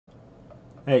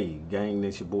Hey gang,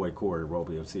 this your boy Corey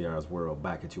Roby of CRs World,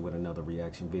 back at you with another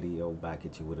reaction video, back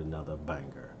at you with another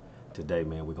banger. Today,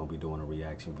 man, we're gonna be doing a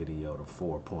reaction video to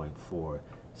 4.4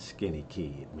 Skinny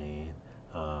Kid, man.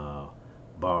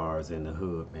 Bars in the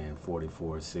hood, man.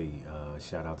 44C.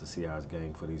 Shout out to CRs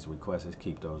gang for these requests.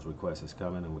 Keep those requests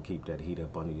coming, and we'll keep that heat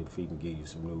up under your feet and give you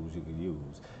some news you can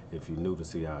use. If you're new to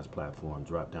CRs platform,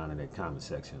 drop down in that comment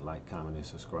section, like, comment, and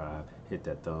subscribe. Hit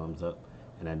that thumbs up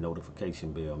and that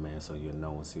notification bell, man, so you'll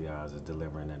know when CRs is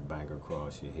delivering that banger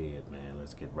across your head, man.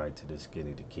 Let's get right to this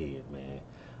Skinny the Kid, man.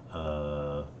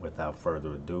 Without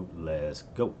further ado, let's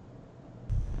go.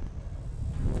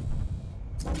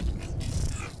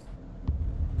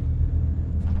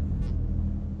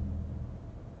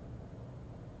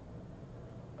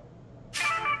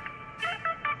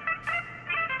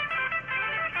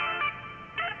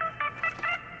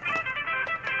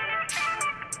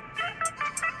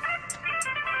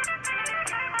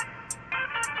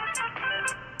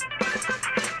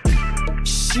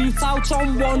 Shootouts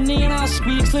on one knee and I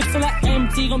squeeze clip full of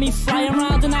empty. Got me flying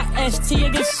around in that ST. I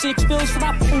get 6 bills for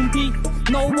that pumpy.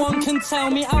 No one can tell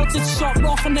me how to chop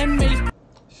rock and then make.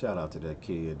 Shout out to that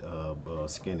kid,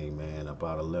 Skinny, man, up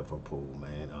out of Liverpool,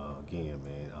 man. Again,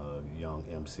 man, young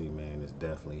MC, man, is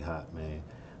definitely hot, man.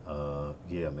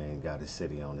 Yeah, man, got his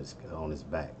city on his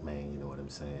back, man. You know what I'm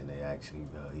saying?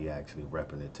 He actually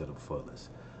repping it to the fullest.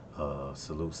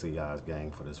 Salute CRs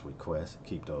gang for this request.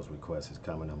 Keep those requests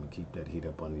coming. I'm gonna keep that heat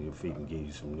up under your feet and give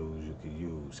you some news you can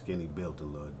use. Skinny built a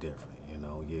little different, you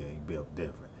know. Yeah, he built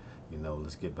different. You know,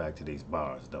 let's get back to these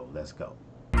bars though. Let's go.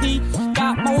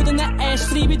 Got more than the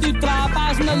S3, we do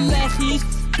drive-bys and the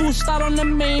lefties. Bust out on the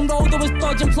main road, I was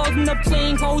dodging plugging the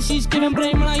plane clothes. She's giving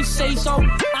brain when I say so.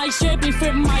 I should be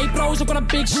fit my bros. I've got a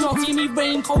big shot in me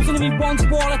raincoat, and if he wants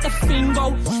war, let the thing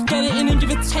go. Get it in and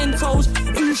give it 10 toes.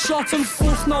 2 shots and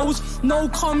fuff nose. No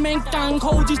comment, gang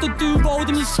code. Used to do road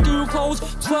in me school clothes.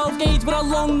 12 gauge with a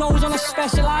long nose, and I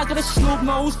specialise with a snub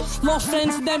nose. Lost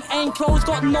friends to them ain't clothes,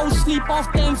 got no sleep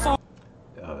off them phones.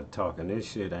 Talking this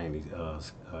shit, ain't he?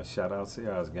 Shout out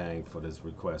CRs gang for this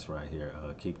request right here.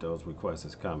 Keep those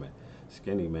requests coming.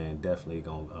 Skinny, man, definitely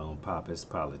gonna pop his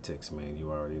politics, man.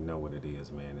 You already know what it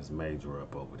is, man. It's major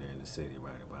up over there in the city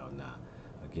right about now.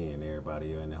 Again, everybody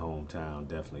here in the hometown,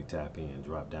 definitely tap in.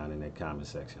 Drop down in that comment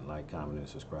section. Like, comment, and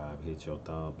subscribe. Hit your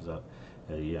thumbs up.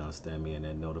 You understand me? And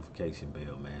that notification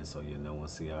bell, man, so you know when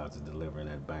CRs is delivering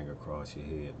that banger across your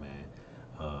head, man.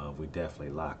 We definitely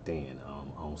locked in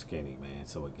on Skinny, man.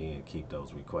 So again, keep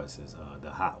those requests, the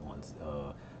hot ones,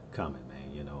 coming,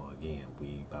 man. You know, again,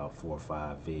 we about 4 or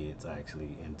 5 vids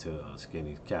actually into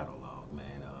Skinny's catalog,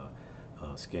 man.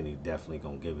 Skinny definitely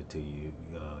gonna give it to you,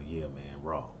 yeah, man,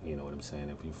 raw. You know what I'm saying?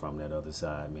 If you're from that other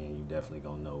side, man, you definitely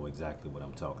gonna know exactly what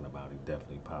I'm talking about. He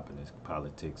definitely popping his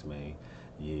politics, man.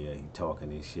 Yeah, he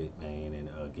talking his shit, man. And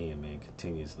again, man,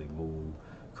 continuously move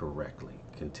correctly,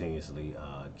 continuously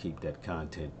keep that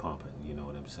content pumping, you know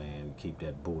what I'm saying? Keep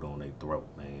that boot on their throat,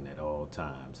 man, at all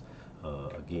times.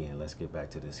 Again, let's get back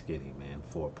to the Skinny, man.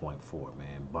 4.4,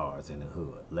 man, bars in the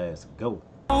hood. Let's go.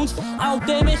 Out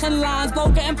there making lines, bro,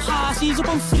 getting passes up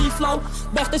on free flow.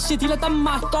 Left the city, let the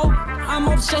mat go. I'm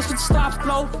obsessed with straps,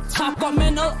 bro. Tap got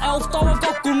mental health, though. I've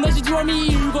got gun residue on me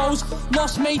Hugos.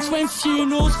 Lost mates when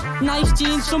funerals. Nice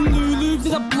jeans, some Lulu.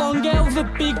 There's a blonde girl with a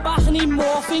big back and need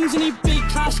more things and need big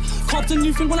cash. Copped a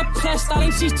new thing when I pressed that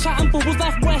and she's chatting bubbles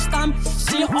left West Ham.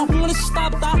 See it up, I'm gonna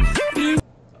stab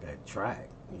that. That track,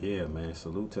 yeah, man.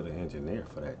 Salute to the engineer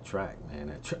for that track, man.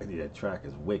 That track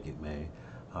is wicked, man.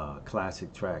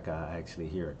 Classic track. I actually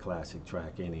hear a classic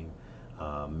track in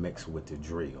him, mixed with the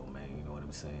drill, man. You know what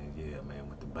I'm saying? Yeah, man,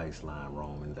 with the bass line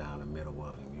roaming down the middle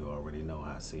of him. You already know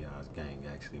how CR's gang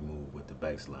actually move with the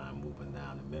bass line moving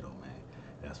down the middle, man.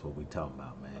 That's what we talking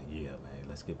about, man. Yeah, man.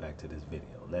 Let's get back to this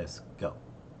video. Let's go.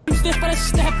 Stiff but a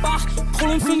step back,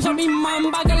 pulling things at me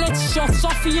man bag. I let shots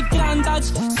off for your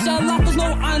granddads. Sell that, there's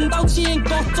no handouts. He ain't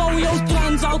got Oreo's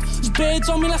grands out. His birds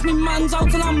on me, left me man's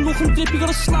out. And I'm looking drippy,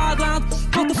 got a slide round.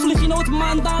 Got the flick, you know it's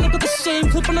man down. I got the same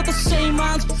clip and not the same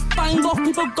rounds. Bang off,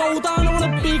 people go down. I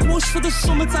want a big whoosh for the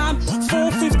summertime.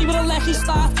 450 with a lecky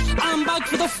start. Handbag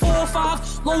for the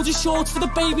 4-5. Loads of shorts for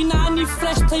the baby 9. Need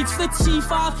fresh plates for the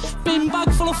T5. Bin bag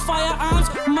full of firearms.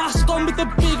 Mask on with the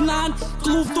big 9.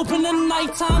 Gloved up in the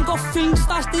night time. Got things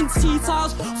stashed in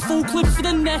T-towels. Full clip for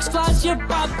the next class. You're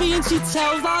bad being she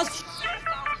tells us.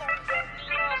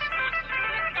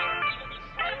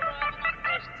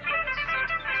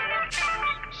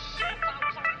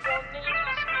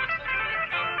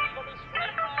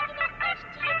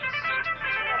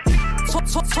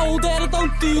 Told her I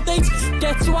don't do dates.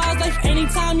 Get to ours like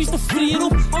anytime. Used to free it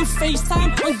up on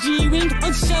FaceTime, on G-Wing,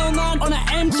 on Cell 9, on an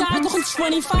M-Charge, looking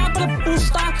 25 by the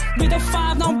booster, with a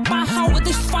 5 now back out with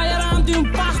this firearm, doing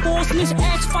backboards in this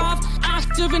X5.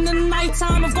 Active in the night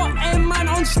time, I've got M-man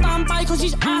on standby, cause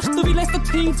he's active, he lets the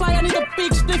ting fly. I need a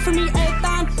big split from me head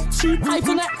down, 2 pipes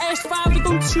on the S5, we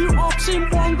done 2 ox in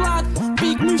 1 glad.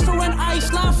 Big moves for when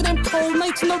ice laugh for them cold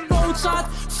nights on the roadside.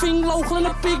 Thing local in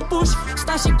a big bush,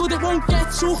 stash it good, it won't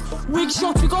get took. Wig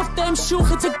shots, we got them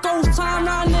shook, it's a ghost town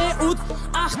round there, hood.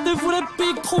 Active with a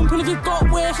big pump, and if you've got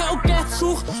work, it'll get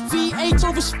took. V8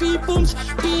 over speed bumps,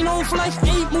 been on for like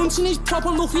 8 months, and he's proper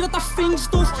lucky that thing's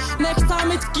stuck. Next time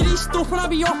it's giddy stuff, and I'll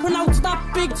be up and out to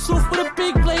that big stuff with a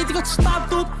big blade, he got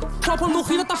stabbed up. Proper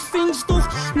lucky that thing's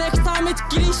stuck. Next time it's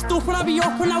giddy stuff, and I'll be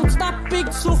up and out to that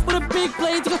big stuff with a big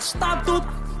blade, he got stabbed up.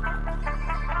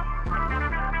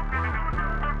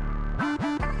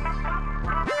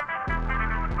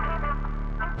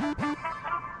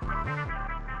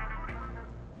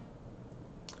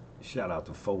 Shout out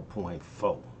to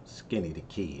 4.4, Skinny the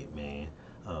Kid, man.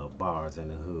 Bars in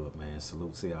the hood, man.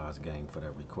 Salute CRs gang for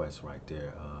that request right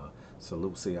there.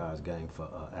 Salute CRs gang for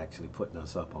actually putting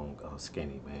us up on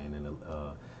Skinny, man, and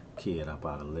a kid up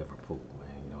out of Liverpool,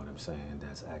 man. You know what I'm saying?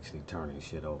 That's actually turning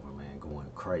shit over, man. Going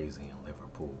crazy in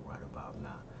Liverpool right about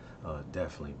now.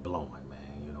 Definitely blowing,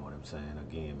 man. You know what I'm saying?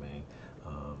 Again, man.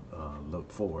 Look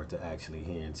forward to actually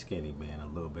hearing Skinny, man, a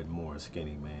little bit more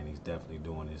Skinny, man. He's definitely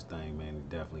doing his thing, man. He's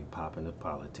definitely popping the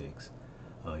politics.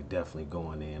 He's definitely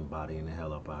going in, bodying the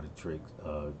hell up out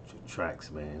of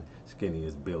tracks, man. Skinny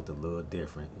is built a little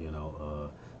different, you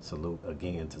know. Salute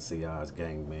again to CR's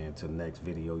gang, man. Till next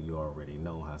video, you already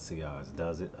know how CR's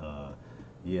does it.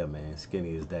 Yeah, man,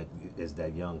 Skinny is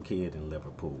that young kid in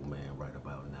Liverpool, man, right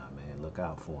about now, man. Look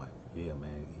out for him. Yeah,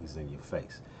 man, he's in your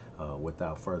face.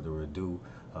 Without further ado,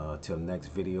 till next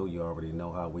video, you already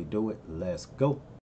know how we do it. Let's go.